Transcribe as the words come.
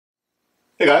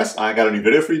Hey guys, I got a new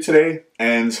video for you today,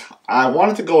 and I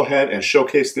wanted to go ahead and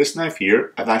showcase this knife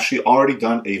here. I've actually already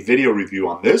done a video review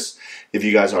on this. If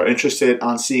you guys are interested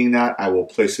on seeing that, I will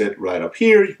place it right up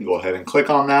here. You can go ahead and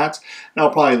click on that, and I'll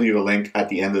probably leave a link at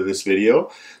the end of this video.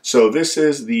 So this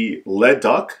is the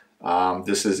LeHAWK.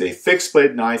 This is a fixed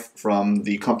blade knife from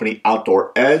the company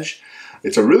Outdoor Edge.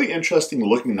 It's a really interesting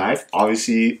looking knife.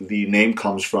 Obviously, the name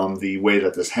comes from the way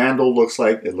that this handle looks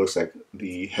like. It looks like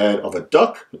the head of a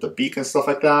duck with the beak and stuff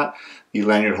like that. The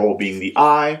lanyard hole being the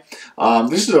eye.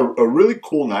 This is a really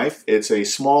cool knife. It's a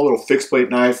small little fixed blade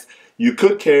knife. You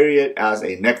could carry it as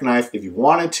a neck knife if you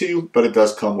wanted to, but it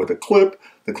does come with a clip.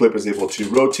 The clip is able to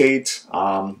rotate,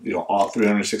 all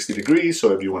 360 degrees.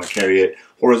 So if you want to carry it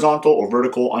horizontal or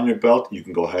vertical on your belt, you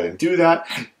can go ahead and do that.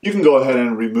 You can go ahead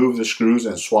and remove the screws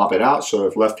and swap it out. So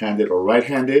if left-handed or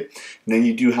right-handed, and then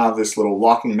you do have this little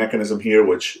locking mechanism here,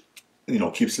 which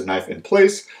keeps the knife in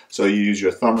place. So you use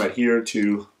your thumb right here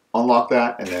to unlock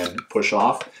that and then push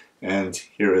off. And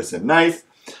here is the knife.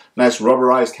 Nice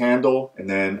rubberized handle, and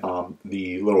then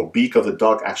the little beak of the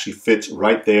duck actually fits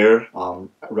right there,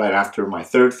 right after my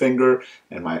third finger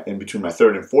and in between my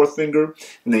third and fourth finger.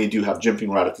 And then you do have jimping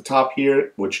right at the top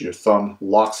here, which your thumb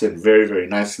locks in very, very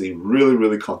nicely. Really,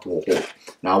 really comfortable hold.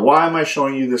 Now, why am I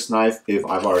showing you this knife if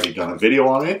I've already done a video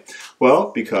on it?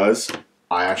 Well, because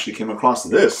I actually came across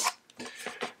this.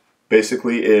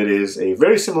 Basically, it is a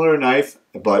very similar knife,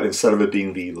 but instead of it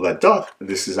being the LeHAWK,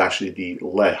 this is actually the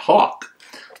LeHAWK.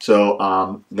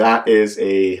 So that is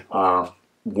a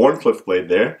Wharncliffe blade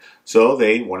there. So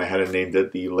they went ahead and named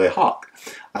it the LeHAWK.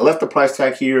 I left the price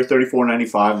tag here,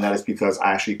 $34.95, and that is because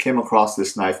I actually came across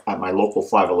this knife at my local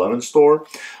 511 store.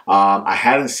 I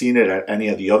hadn't seen it at any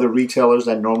of the other retailers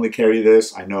that normally carry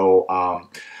this. I know,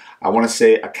 I want to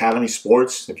say Academy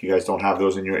Sports. If you guys don't have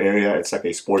those in your area, it's like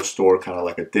a sports store, kind of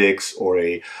like a Dick's or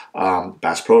a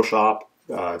Bass Pro Shop.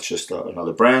 It's just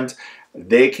another brand.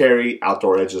 They carry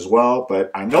Outdoor Edge as well,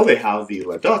 but I know they have the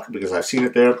LeHAWK because I've seen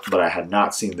it there, but I had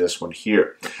not seen this one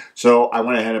here. So I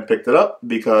went ahead and picked it up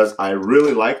because I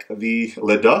really like the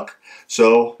LeHAWK.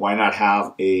 So why not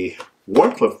have a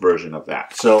Wharncliffe version of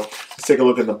that? So let's take a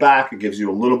look at the back. It gives you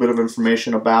a little bit of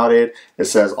information about it. It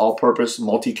says all-purpose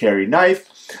multi-carry knife.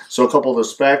 So a couple of the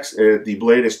specs, the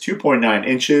blade is 2.9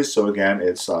 inches. So again,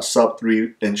 it's a sub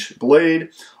 3-inch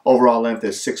blade. Overall length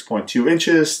is 6.2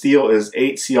 inches. Steel is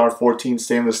 8 CR14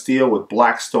 stainless steel with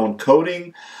black stone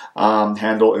coating.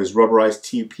 Handle is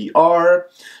rubberized TPR.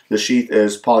 The sheath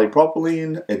is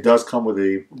polypropylene. It does come with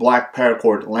a black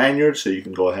paracord lanyard, so you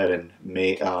can go ahead and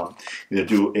either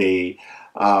do a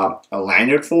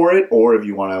lanyard for it, or if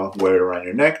you want to wear it around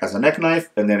your neck as a neck knife,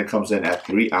 and then it comes in at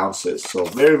 3 ounces. So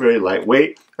very, very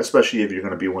lightweight, especially if you're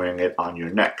going to be wearing it on your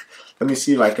neck. Let me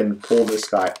see if I can pull this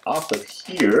guy off of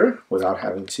here without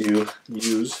having to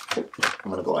use, I'm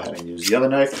going to go ahead and use the other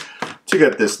knife to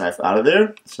get this knife out of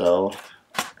there. So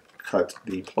cut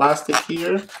the plastic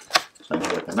here so I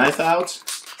can get the knife out.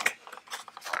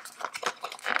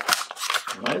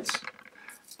 All right.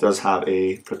 Does have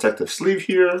a protective sleeve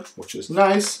here, which is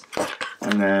nice.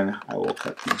 And then I will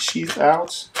cut the sheath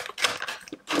out.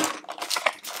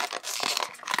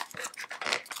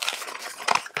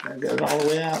 And get it all the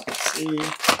way out. Let's see.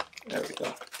 There we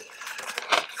go.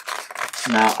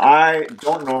 Now, I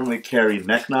don't normally carry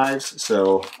neck knives,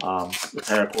 so the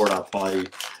paracord I'll probably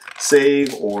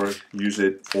save or use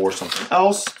it for something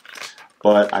else.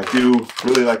 But I do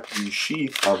really like the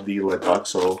sheath of the LeHAWK,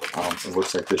 so it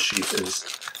looks like this sheath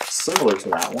is similar to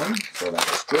that one, so that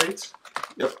is great.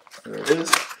 Yep, there it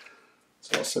is.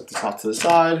 So I'll set this off to the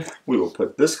side. We will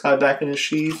put this guy back in his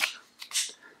sheath,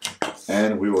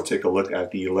 and we will take a look at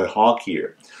the LeHAWK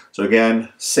here. So again,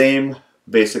 same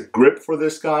basic grip for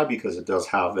this guy because it does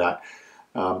have that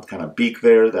kind of beak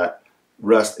there that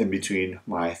rest in between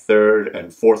my third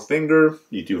and fourth finger.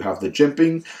 You do have the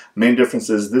jimping. Main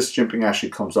difference is this jimping actually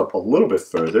comes up a little bit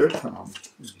further. Let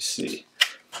me see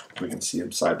if we can see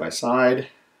them side by side.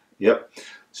 Yep.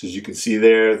 So as you can see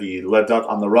there, the LeHAWK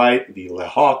on the right, the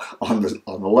LeHAWK on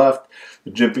the left.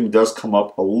 The jimping does come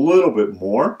up a little bit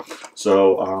more.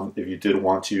 So if you did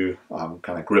want to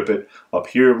kind of grip it up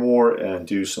here more and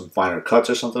do some finer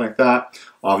cuts or something like that,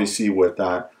 obviously with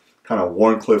that kind of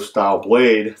Wharncliffe style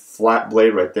blade, flat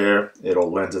blade right there,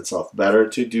 it'll lend itself better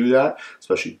to do that,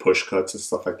 especially push cuts and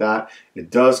stuff like that.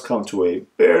 It does come to a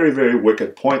very, very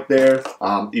wicked point there,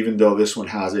 even though this one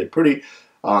has a pretty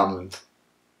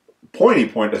pointy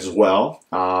point as well.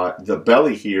 The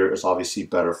belly here is obviously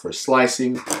better for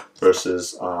slicing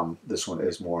versus this one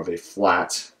is more of a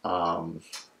flat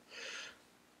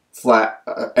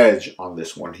edge on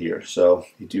this one here. So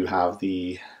you do have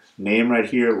the name right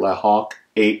here, LeHAWK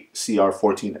 8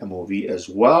 CR14 MOV as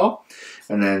well.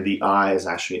 And then the eye is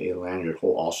actually a lanyard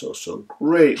hole also. So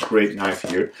great knife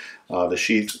here. The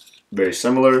sheath, very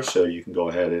similar, so you can go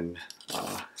ahead and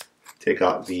take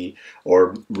out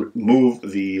or remove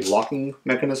the locking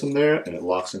mechanism there, and it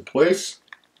locks in place.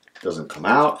 Doesn't come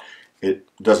out. It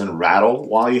doesn't rattle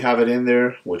while you have it in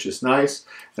there, which is nice.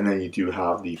 And then you do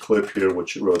have the clip here,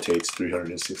 which rotates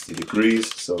 360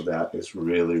 degrees. So that is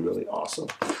really awesome.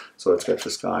 So let's get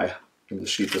this guy in the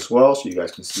sheath as well, so you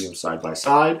guys can see them side by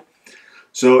side.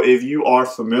 So if you are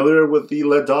familiar with the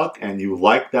LeDuc and you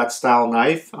like that style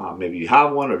knife, maybe you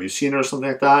have one or you've seen it or something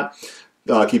like that,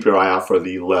 keep your eye out for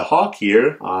the LeHAWK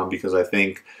here, because I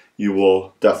think you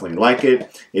will definitely like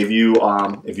it. If you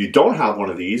don't have one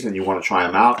of these and you want to try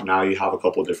them out, now you have a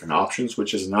couple of different options,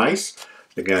 which is nice.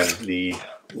 Again, the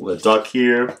LeDuc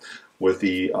here with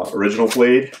the original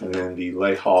blade, and then the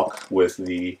LeHAWK with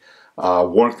the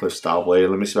Warncliffe style blade.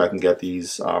 Let me see if I can get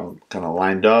these kind of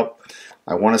lined up.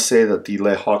 I want to say that the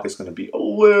LeHAWK is going to be a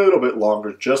little bit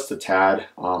longer, just a tad,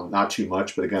 not too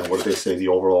much. But again, what did they say the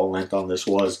overall length on this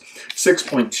was?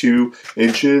 6.2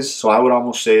 inches. So I would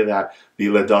almost say that the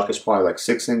LeDuc is probably like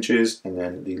 6 inches, and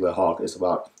then the LeHAWK is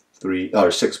about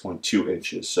 6.2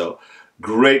 inches. So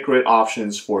great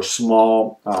options for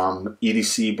small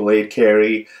EDC blade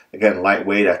carry. Again,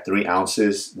 lightweight at 3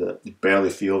 ounces. You barely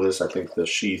feel this. I think the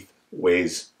sheath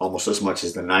weighs almost as much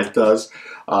as the knife does.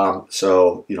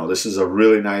 So, you know, this is a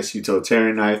really nice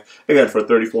utilitarian knife. Again, for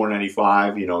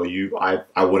 $34.95, you know,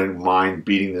 I wouldn't mind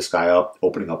beating this guy up,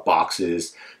 opening up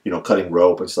boxes, you know, cutting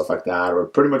rope and stuff like that, or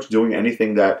pretty much doing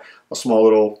anything that a small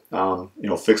little, you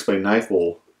know, fixed blade knife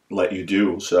will let you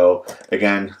do. So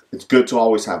again, it's good to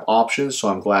always have options. So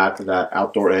I'm glad that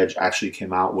Outdoor Edge actually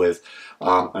came out with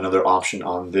another option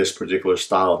on this particular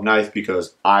style of knife,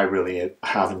 because I really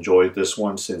have enjoyed this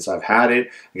one since I've had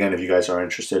it. Again, if you guys are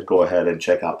interested, go ahead and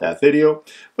check out that video.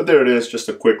 But there it is, just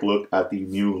a quick look at the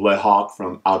new LeHAWK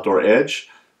from Outdoor Edge.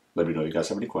 Let me know if you guys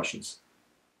have any questions.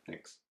 Thanks.